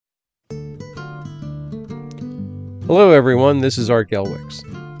Hello, everyone. This is Art Gelwicks,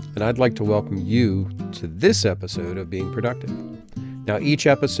 and I'd like to welcome you to this episode of Being Productive. Now, each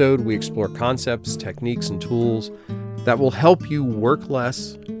episode, we explore concepts, techniques, and tools that will help you work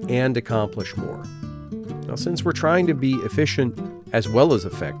less and accomplish more. Now, since we're trying to be efficient as well as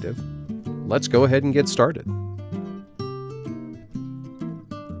effective, let's go ahead and get started.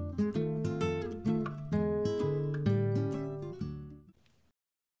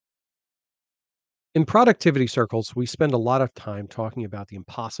 In productivity circles, we spend a lot of time talking about the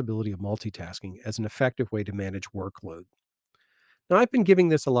impossibility of multitasking as an effective way to manage workload. Now, I've been giving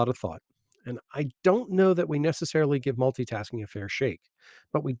this a lot of thought, and I don't know that we necessarily give multitasking a fair shake,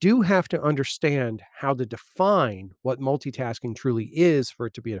 but we do have to understand how to define what multitasking truly is for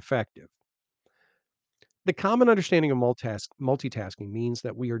it to be effective. The common understanding of multitasking means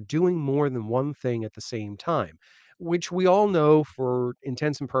that we are doing more than one thing at the same time, which we all know for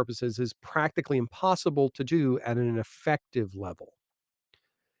intents and purposes is practically impossible to do at an effective level.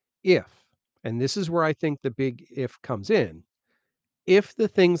 If, and this is where I think the big if comes in, if the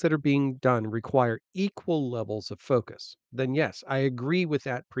things that are being done require equal levels of focus, then yes, I agree with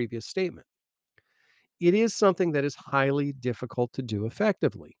that previous statement. It is something that is highly difficult to do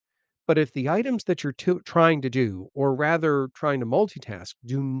effectively. But if the items that you're trying to do, or rather trying to multitask,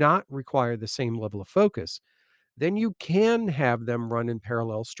 do not require the same level of focus, then you can have them run in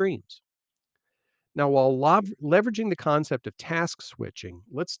parallel streams. Now, while leveraging the concept of task switching,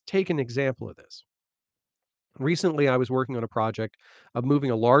 let's take an example of this. Recently, I was working on a project of moving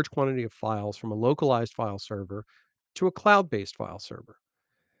a large quantity of files from a localized file server to a cloud based file server.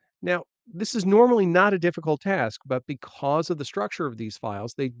 Now, this is normally not a difficult task, but because of the structure of these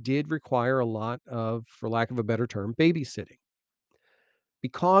files, they did require a lot of, for lack of a better term, babysitting.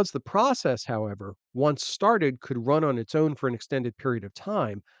 Because the process, however, once started, could run on its own for an extended period of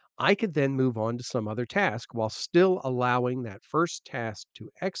time, I could then move on to some other task while still allowing that first task to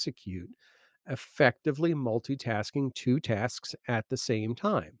execute, effectively multitasking two tasks at the same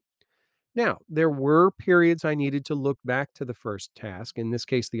time. Now, there were periods I needed to look back to the first task, in this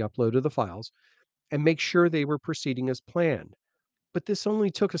case, the upload of the files, and make sure they were proceeding as planned. But this only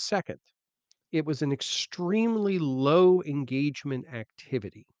took a second. It was an extremely low engagement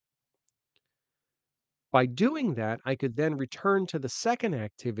activity. By doing that, I could then return to the second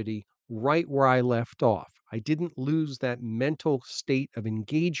activity right where I left off. I didn't lose that mental state of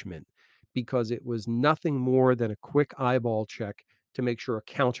engagement because it was nothing more than a quick eyeball check to make sure a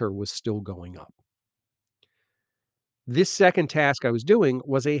counter was still going up. This second task I was doing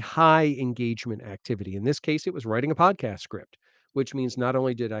was a high engagement activity. In this case, it was writing a podcast script, which means not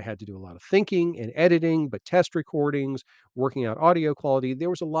only did I had to do a lot of thinking and editing, but test recordings, working out audio quality. There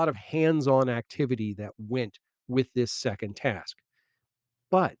was a lot of hands-on activity that went with this second task.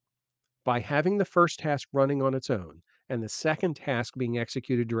 But by having the first task running on its own and the second task being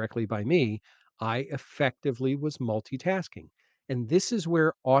executed directly by me, I effectively was multitasking. And this is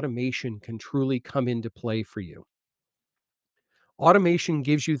where automation can truly come into play for you. Automation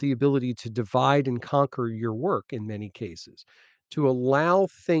gives you the ability to divide and conquer your work in many cases, to allow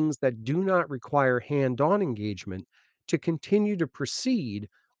things that do not require hand on engagement to continue to proceed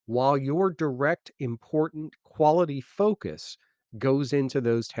while your direct, important quality focus goes into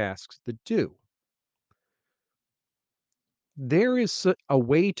those tasks that do. There is a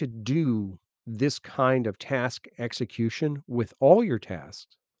way to do this kind of task execution with all your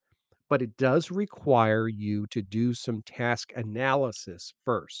tasks, but it does require you to do some task analysis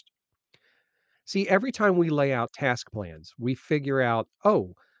first. See, every time we lay out task plans, we figure out,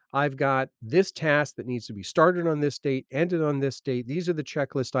 oh, I've got this task that needs to be started on this date, ended on this date. These are the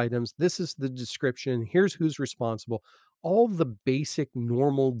checklist items. This is the description. Here's who's responsible. All the basic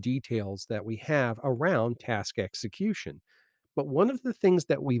normal details that we have around task execution. But one of the things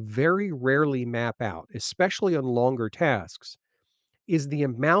that we very rarely map out, especially on longer tasks, is the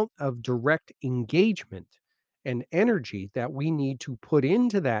amount of direct engagement and energy that we need to put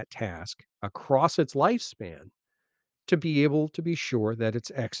into that task across its lifespan to be able to be sure that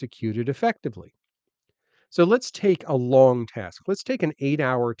it's executed effectively. So let's take a long task. Let's take an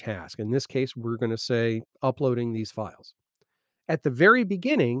 8-hour task. In this case, we're going to say uploading these files. At the very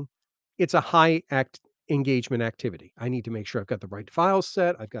beginning, it's a engagement activity. I need to make sure I've got the right files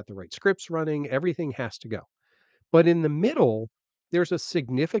set, I've got the right scripts running, everything has to go. But in the middle, there's a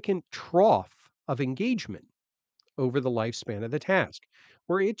significant trough of engagement over the lifespan of the task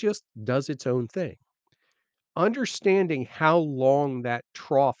where it just does its own thing. Understanding how long that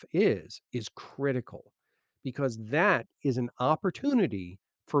trough is critical because that is an opportunity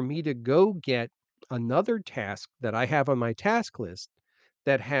for me to go get another task that I have on my task list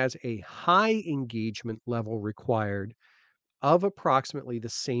that has a high engagement level required of approximately the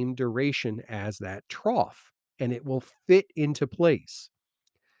same duration as that trough, and it will fit into place.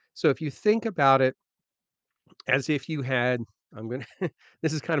 So if you think about it as if you had, I'm going to,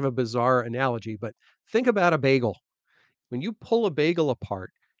 this is kind of a bizarre analogy, but think about a bagel. When you pull a bagel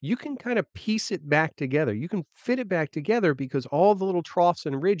apart, you can kind of piece it back together. You can fit it back together because all the little troughs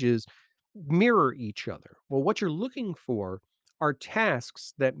and ridges mirror each other. Well, what you're looking for are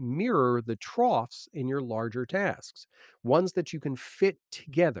tasks that mirror the troughs in your larger tasks, ones that you can fit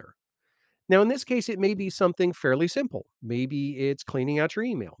together. Now, in this case, it may be something fairly simple. Maybe it's cleaning out your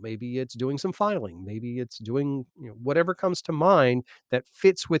email. Maybe it's doing some filing. Maybe it's doing, whatever comes to mind that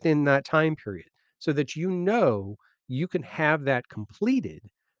fits within that time period so that you can have that completed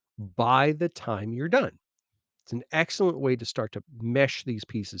by the time you're done. It's an excellent way to start to mesh these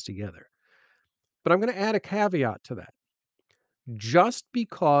pieces together. But I'm going to add a caveat to that. Just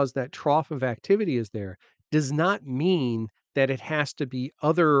because that trough of activity is there does not mean that it has to be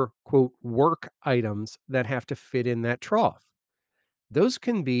other, quote, work items that have to fit in that trough. Those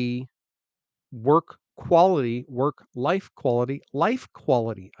can be life quality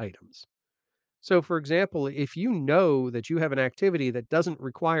items. So, for example, if you know that you have an activity that doesn't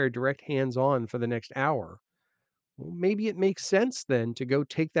require direct hands on for the next hour, well, maybe it makes sense then to go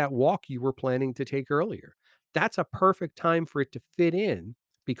take that walk you were planning to take earlier. That's a perfect time for it to fit in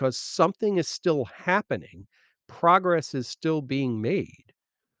because something is still happening. Progress is still being made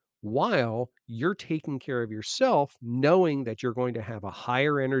while you're taking care of yourself, knowing that you're going to have a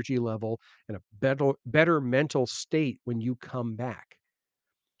higher energy level and a better mental state when you come back.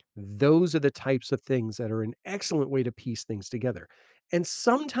 Those are the types of things that are an excellent way to piece things together. And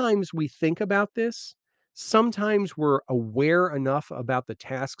sometimes we think about this. Sometimes we're aware enough about the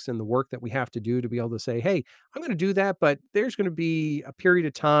tasks and the work that we have to do to be able to say, hey, I'm going to do that, but there's going to be a period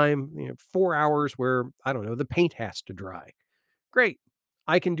of time, 4 hours where, I don't know, the paint has to dry. Great.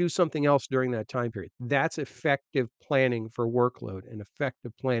 I can do something else during that time period. That's effective planning for workload and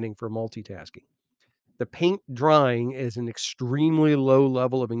effective planning for multitasking. The paint drying is an extremely low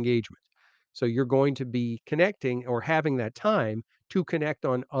level of engagement. So you're going to be connecting or having that time to connect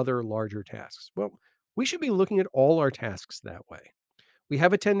on other larger tasks. Well, we should be looking at all our tasks that way. We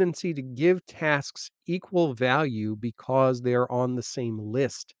have a tendency to give tasks equal value because they're on the same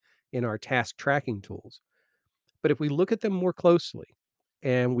list in our task tracking tools. But if we look at them more closely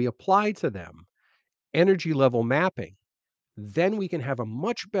and we apply to them energy level mapping, then we can have a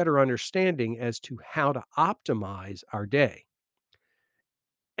much better understanding as to how to optimize our day.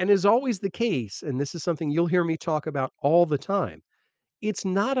 And as always the case, and this is something you'll hear me talk about all the time, it's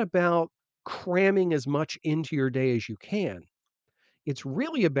not about cramming as much into your day as you can. It's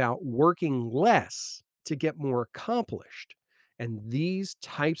really about working less to get more accomplished. And these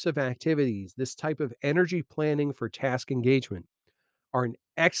types of activities, this type of energy planning for task engagement, are an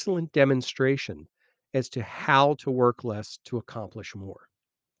excellent demonstration as to how to work less to accomplish more.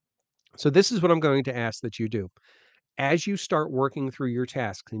 So, this is what I'm going to ask that you do. As you start working through your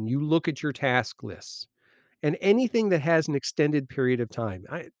tasks and you look at your task lists and anything that has an extended period of time,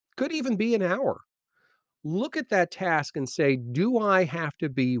 could even be an hour, look at that task and say, do I have to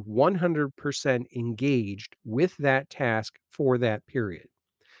be 100% engaged with that task for that period?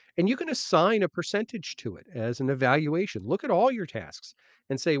 And you can assign a percentage to it as an evaluation. Look at all your tasks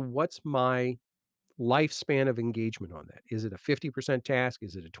and say, what's my lifespan of engagement on that? Is it a 50% task?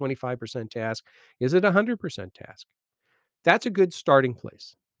 Is it a 25% task? Is it a 100% task? That's a good starting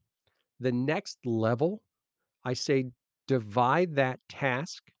place. The next level, I say divide that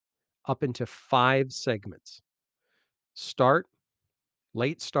task up into 5 segments. Start,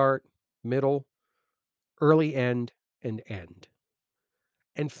 late start, middle, early end, and end.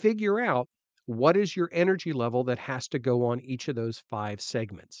 And figure out what is your energy level that has to go on each of those 5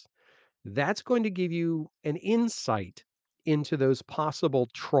 segments. That's going to give you an insight into those possible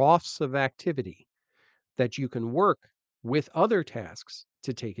troughs of activity that you can work with other tasks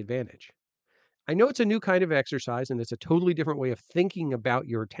to take advantage. I know it's a new kind of exercise and it's a totally different way of thinking about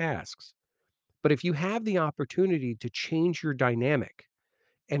your tasks. But if you have the opportunity to change your dynamic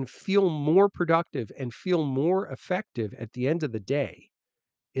and feel more productive and feel more effective at the end of the day,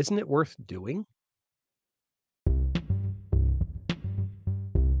 isn't it worth doing?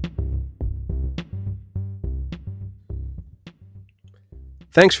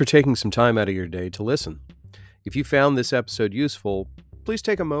 Thanks for taking some time out of your day to listen. If you found this episode useful, please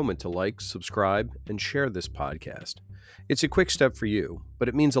take a moment to like, subscribe, and share this podcast. It's a quick step for you, but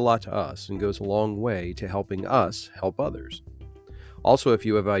it means a lot to us and goes a long way to helping us help others. Also, if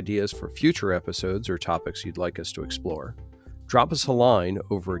you have ideas for future episodes or topics you'd like us to explore, Drop us a line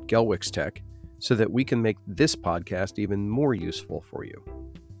over at Gelwix Tech so that we can make this podcast even more useful for you.